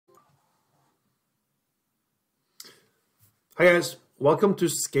Hi guys, welcome to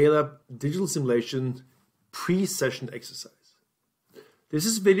Scale Up Digital Simulation pre-session exercise. This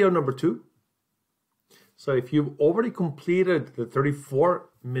is video number 2. So if you've already completed the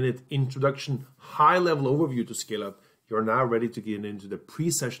 34-minute introduction high-level overview to Scale Up, you're now ready to get into the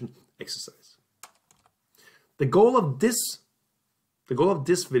pre-session exercise. The goal of this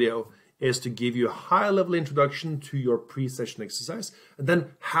video is to give you a high-level introduction to your pre-session exercise and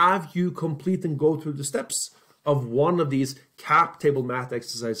then have you complete and go through the steps of one of these cap table math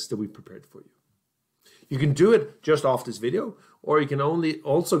exercises that we prepared for you. You can do it just off this video, or you can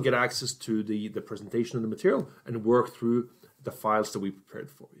also get access to the presentation of the material and work through the files that we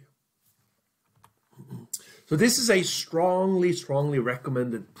prepared for you. So this is a strongly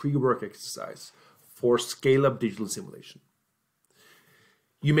recommended pre-work exercise for scale-up digital simulation.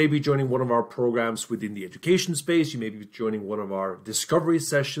 You may be joining one of our programs within the education space. You may be joining one of our discovery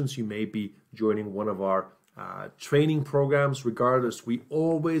sessions. You may be joining one of our training programs. Regardless, we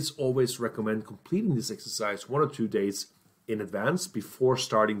always recommend completing this exercise 1 or 2 days in advance before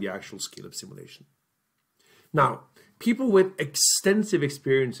starting the actual scale-up simulation. Now, people with extensive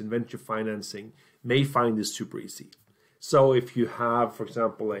experience in venture financing may find this super easy. So if you have, for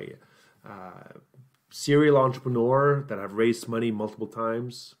example, a serial entrepreneur that have raised money multiple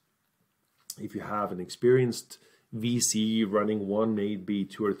times, if you have an experienced VC running one, maybe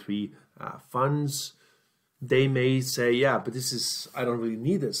 2 or 3 funds, they may say, yeah, but I don't really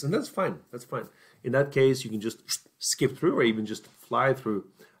need this. And that's fine. That's fine. In that case, you can just skip through or even just fly through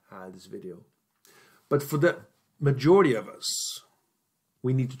this video. But for the majority of us,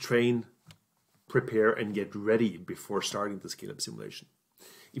 we need to train, prepare, and get ready before starting the scale-up simulation.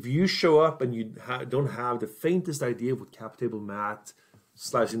 If you show up and you don't have the faintest idea of what cap table math,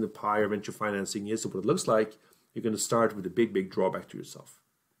 slicing the pie, or venture financing is, or what it looks like, you're going to start with a big drawback to yourself.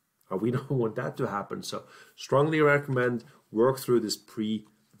 We don't want that to happen, so strongly recommend work through this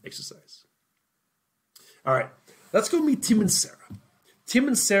pre-exercise. All right, let's go meet Tim and Sarah. Tim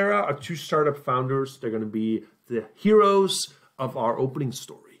and Sarah are 2 startup founders. They're going to be the heroes of our opening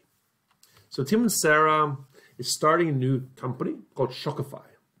story. So Tim and Sarah is starting a new company called Shopify.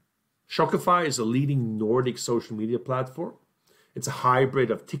 Shopify is a leading Nordic social media platform. It's a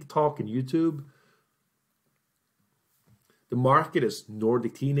hybrid of TikTok and YouTube. The market is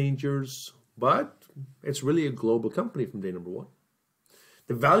Nordic teenagers, but it's really a global company from day number 1.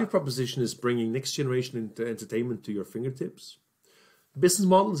 The value proposition is bringing next generation entertainment to your fingertips. The business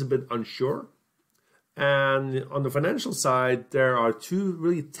model is a bit unsure. And on the financial side, there are 2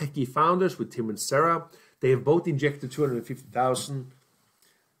 really techie founders with Tim and Sarah. They have both injected $250,000.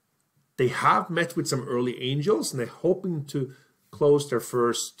 They have met with some early angels, and they're hoping to close their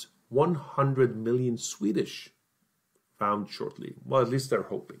first 100 million Swedish round shortly. Well, at least they're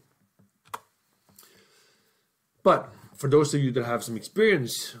hoping. But for those of you that have some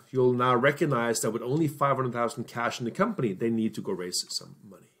experience, you'll now recognize that with only 500,000 cash in the company, they need to go raise some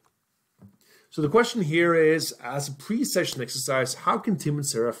money. So the question here is, as a pre-session exercise, how can Tim and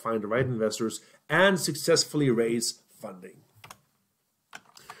Sarah find the right investors and successfully raise funding?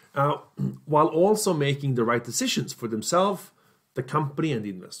 While also making the right decisions for themselves, the company, and the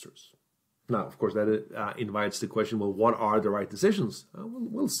investors. Now, of course, that invites the question, well, what are the right decisions?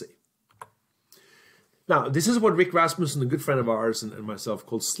 We'll see. Now, this is what Rick Rasmussen, a good friend of ours, and myself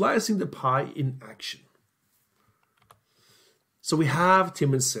called slicing the pie in action. So we have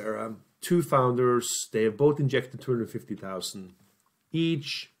Tim and Sarah, 2 founders. They have both injected $250,000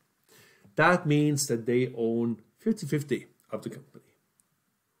 each. That means that they own 50-50 of the company.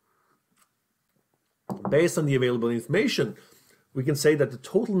 Based on the available information, we can say that the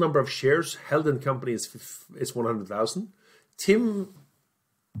total number of shares held in the company is 100,000. Tim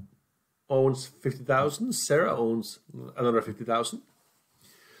owns 50,000. Sarah owns another 50,000.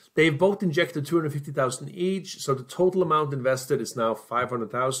 They've both injected 250,000 each, so the total amount invested is now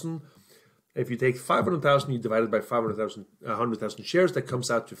 500,000. If you take 500,000, you divide it by 100,000 shares, that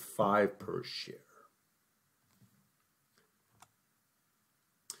comes out to 5 per share.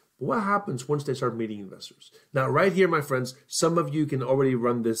 What happens once they start meeting investors? Now, right here, my friends, some of you can already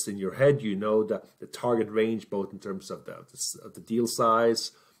run this in your head. You know the target range, both in terms of the deal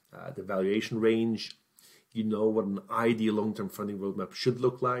size, the valuation range. You know what an ideal long-term funding roadmap should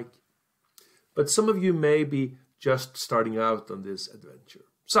look like. But some of you may be just starting out on this adventure.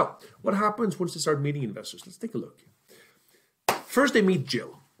 So, what happens once they start meeting investors? Let's take a look. First, they meet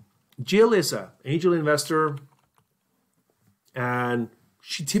Jill. Jill is an angel investor, and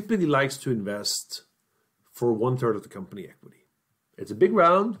she typically likes to invest for 1/3 of the company equity. It's a big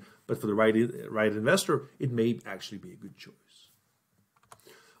round, but for the right investor, it may actually be a good choice.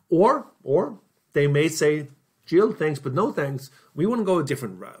 Or they may say, Jill, thanks, but no thanks. We want to go a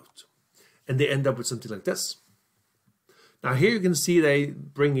different route. And they end up with something like this. Now here you can see they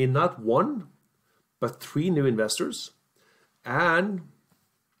bring in not one, but 3 new investors. And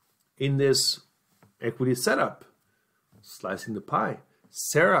in this equity setup, slicing the pie,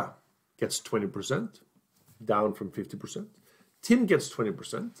 Sarah gets 20%, down from 50%. Tim gets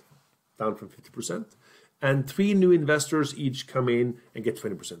 20%, down from 50%. And 3 new investors each come in and get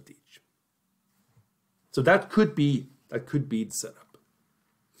 20% each. So that could be the setup.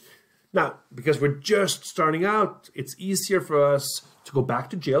 Now, because we're just starting out, it's easier for us to go back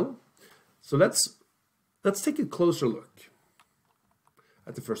to Jill. So let's take a closer look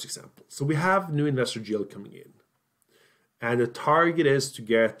at the first example. So we have new investor Jill coming in. And the target is to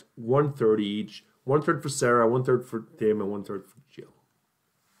get 1/3 each, 1/3 for Sarah, 1/3 for Tim, and 1/3 for Jill.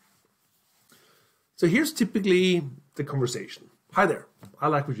 So here's typically the conversation. Hi there, I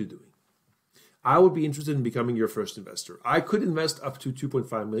like what you're doing. I would be interested in becoming your first investor. I could invest up to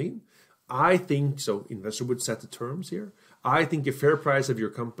 2.5 million. I think, so investor would set the terms here. I think a fair price of your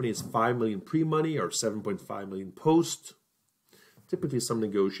company is 5 million pre-money or 7.5 million post. Typically some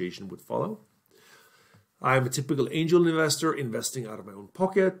negotiation would follow. I'm a typical angel investor investing out of my own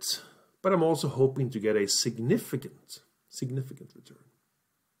pocket, but I'm also hoping to get a significant return.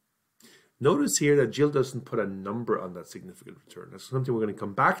 Notice here that Jill doesn't put a number on that significant return. That's something we're going to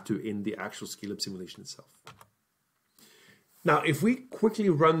come back to in the actual scale-up simulation itself. Now, if we quickly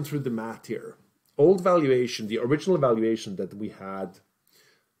run through the math here, old valuation, the original valuation that we had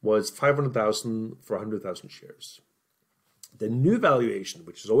was 500,000 for 100,000 shares. The new valuation,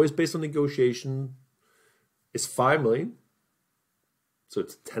 which is always based on negotiation, is 5 million. So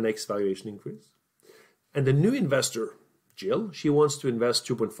it's a 10x valuation increase. And the new investor, Jill, she wants to invest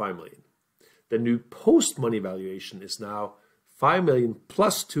 2.5 million. The new post-money valuation is now 5 million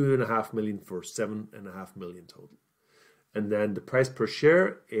plus 2.5 million for 7.5 million total. And then the price per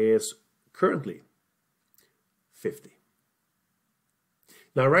share is currently 50.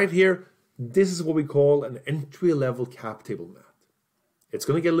 Now right here, this is what we call an entry-level cap table math. It's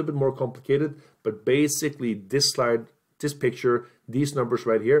going to get a little bit more complicated, but basically this slide, this picture, these numbers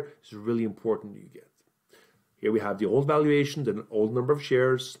right here is really important you get. Here we have the old valuation, the old number of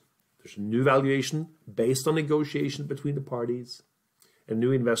shares. There's a new valuation based on negotiation between the parties. A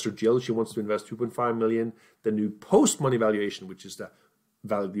new investor, Jill, she wants to invest 2.5 million. The new post-money valuation, which is the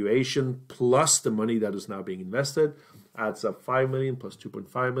valuation plus the money that is now being invested, adds up 5 million plus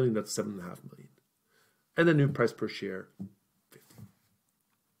 2.5 million, that's 7.5 million. And the new price per share, 50.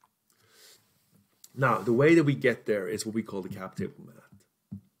 Now, the way that we get there is what we call the cap table math.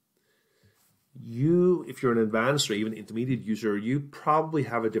 If you're an advanced or even intermediate user, you probably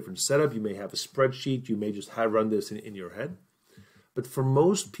have a different setup. You may have a spreadsheet. You may just run this in your head. But for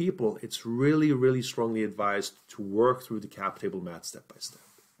most people, it's really, really strongly advised to work through the cap table math step by step.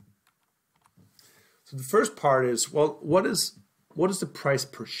 So the first part is, well, what is the price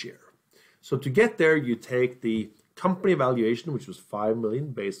per share? So to get there, you take the company valuation, which was 5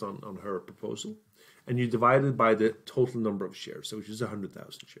 million based on her proposal, and you divide it by the total number of shares, so which is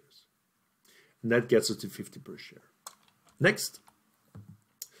 100,000 shares. And that gets us to 50 per share. Next,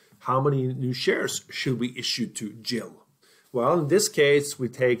 how many new shares should we issue to Jill? Well, in this case, we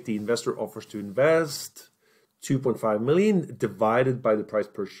take the investor offers to invest 2.5 million divided by the price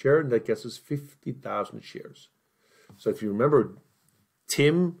per share, and that gets us 50,000 shares. So if you remember,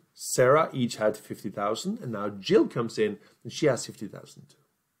 Tim, Sarah each had 50,000, and now Jill comes in and she has 50,000 too.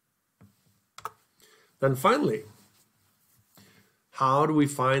 Then finally, how do we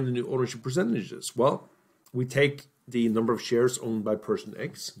find the new ownership percentages? Well, we take the number of shares owned by person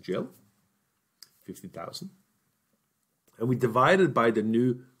X, Jill, 50,000, and we divide it by the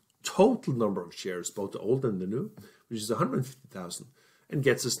new total number of shares, both the old and the new, which is 150,000, and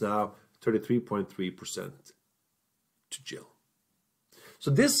gets us now 33.3% to Jill. So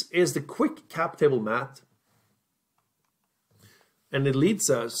this is the quick cap table math, and it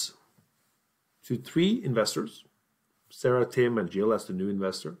leads us to 3 investors, Sarah, Tim, and Jill as the new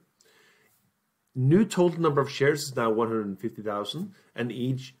investor. New total number of shares is now 150,000, and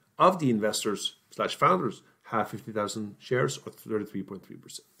each of the investors / founders have 50,000 shares, or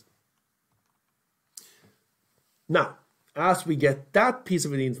 33.3%. Now, as we get that piece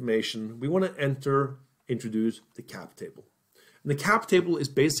of the information, we want to introduce the cap table. And the cap table is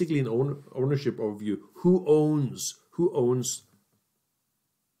basically an ownership overview. Who owns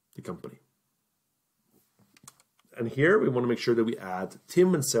the company? And here we want to make sure that we add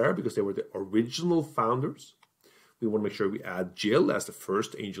Tim and Sarah because they were the original founders. We want to make sure we add Jill as the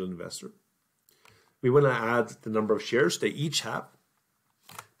first angel investor. We want to add the number of shares they each have,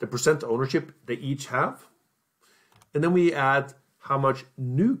 the percent ownership they each have, And then we add how much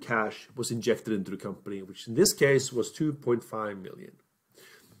new cash was injected into the company, which in this case was 2.5 million.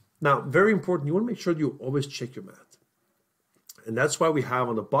 Now, very important, you want to make sure you always check your math. And that's why we have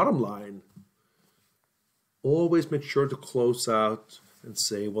on the bottom line, always make sure to close out and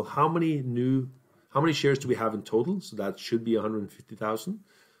say, well, how many shares do we have in total? So that should be 150,000.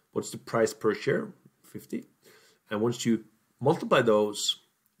 What's the price per share? 50. And once you multiply those,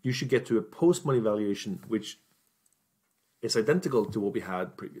 you should get to a post-money valuation, which is identical to what we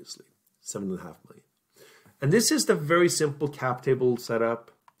had previously, 7.5 million. And this is the very simple cap table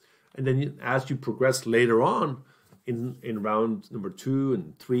setup. And then as you progress later on in round number 2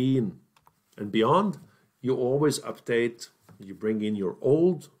 and 3 and beyond, you always update, you bring in your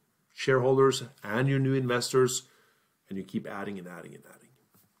old shareholders and your new investors, and you keep adding and adding and adding.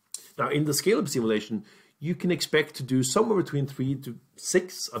 Now, in the scale-up simulation, you can expect to do somewhere between 3 to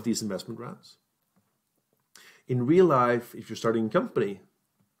 6 of these investment rounds. In real life, if you're starting a company,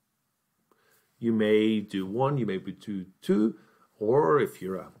 you may do 1, you may do 2, or if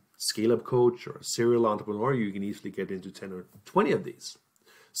you're a scale-up coach or a serial entrepreneur, you can easily get into 10 or 20 of these.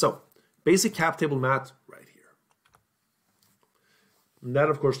 So, basic cap table math right here. And that,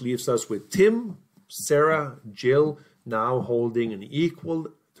 of course, leaves us with Tim, Sarah, Jill, now holding an equal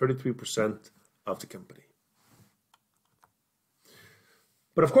 33% of the company.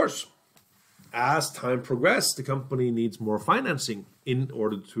 But of course, as time progresses, the company needs more financing in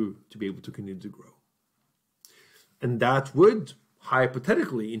order to be able to continue to grow. And that would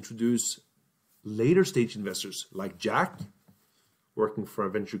hypothetically introduce later stage investors like Jack, working for a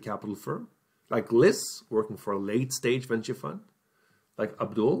venture capital firm, like Liz, working for a late stage venture fund, like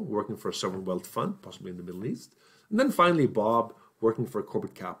Abdul, working for a sovereign wealth fund, possibly in the Middle East, and then finally Bob, working for a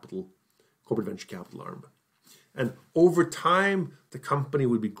corporate venture capital arm. And over time, the company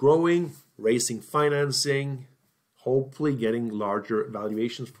would be growing, raising financing, hopefully getting larger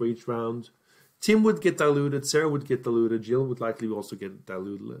valuations for each round. Tim would get diluted, Sarah would get diluted, Jill would likely also get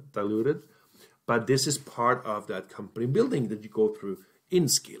diluted. But this is part of that company building that you go through in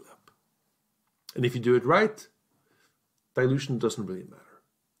scale up. And if you do it right, dilution doesn't really matter.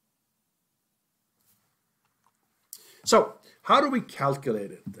 So how do we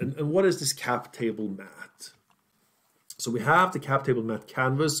calculate it? And what is this cap table math? So we have the cap table math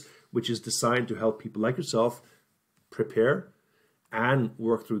canvas, which is designed to help people like yourself prepare and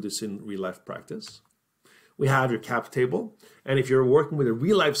work through this in real life practice. We have your cap table. And if you're working with a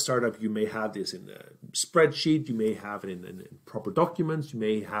real life startup, you may have this in a spreadsheet, you may have it in proper documents, you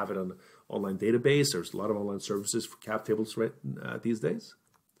may have it on an online database. There's a lot of online services for cap tables these days.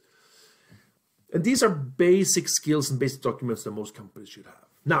 And these are basic skills and basic documents that most companies should have.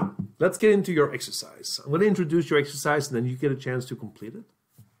 Now, let's get into your exercise. I'm going to introduce your exercise and then you get a chance to complete it.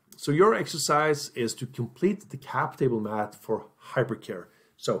 So your exercise is to complete the cap table math for Hypercare.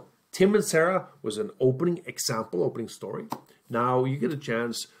 So Tim and Sarah was an opening example, opening story. Now you get a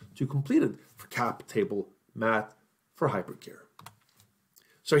chance to complete it for cap table math for Hypercare.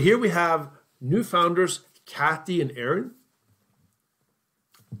 So here we have new founders, Kathy and Aaron.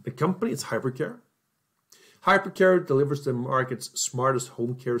 The company is Hypercare. Hypercare delivers the market's smartest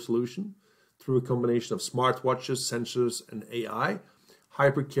home care solution through a combination of smartwatches, sensors, and AI.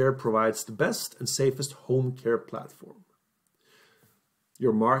 Hypercare provides the best and safest home care platform.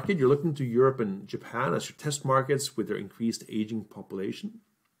 Your market, you're looking to Europe and Japan as your test markets with their increased aging population.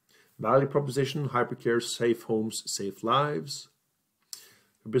 Value proposition, Hypercare, safe homes, safe lives.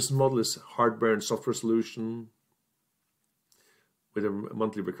 Your business model is hardware and software solution with a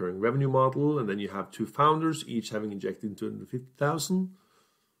monthly recurring revenue model. And then you have 2 founders, each having injected 250,000.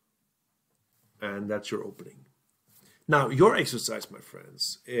 And that's your opening. Now, your exercise, my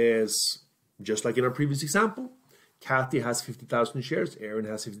friends, is just like in our previous example. Kathy has 50,000 shares. Aaron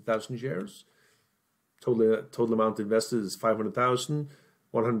has 50,000 shares. Total amount invested is 500,000.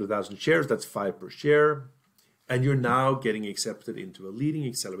 100,000 shares, that's 5 per share. And you're now getting accepted into a leading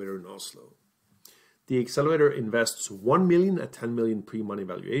accelerator in Oslo. The accelerator invests 1 million at 10 million pre-money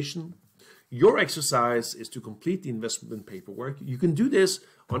valuation. Your exercise is to complete the investment paperwork. You can do this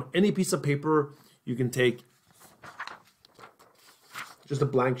on any piece of paper. You can take just a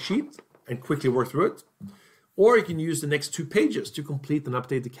blank sheet and quickly work through it. Or you can use the next 2 pages to complete and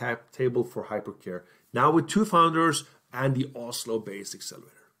update the cap table for Hypercare. Now with 2 founders and the Oslo-based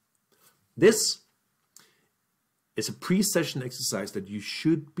accelerator. This is a pre-session exercise that you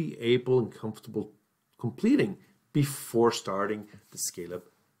should be able and comfortable completing before starting the scale-up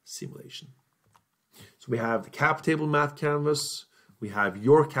simulation. So we have the cap table math canvas, we have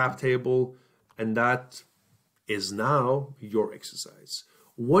your cap table, and that is now your exercise.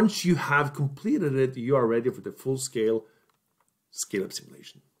 once you have completed it, you are ready for the full-scale scale-up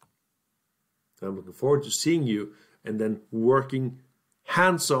simulation. So I'm looking forward to seeing you and then working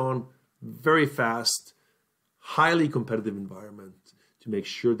hands-on, very fast, highly competitive environment to make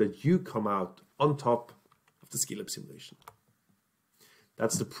sure that you come out on top of the scale-up simulation.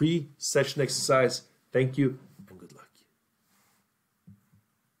 That's the pre-session exercise. Thank you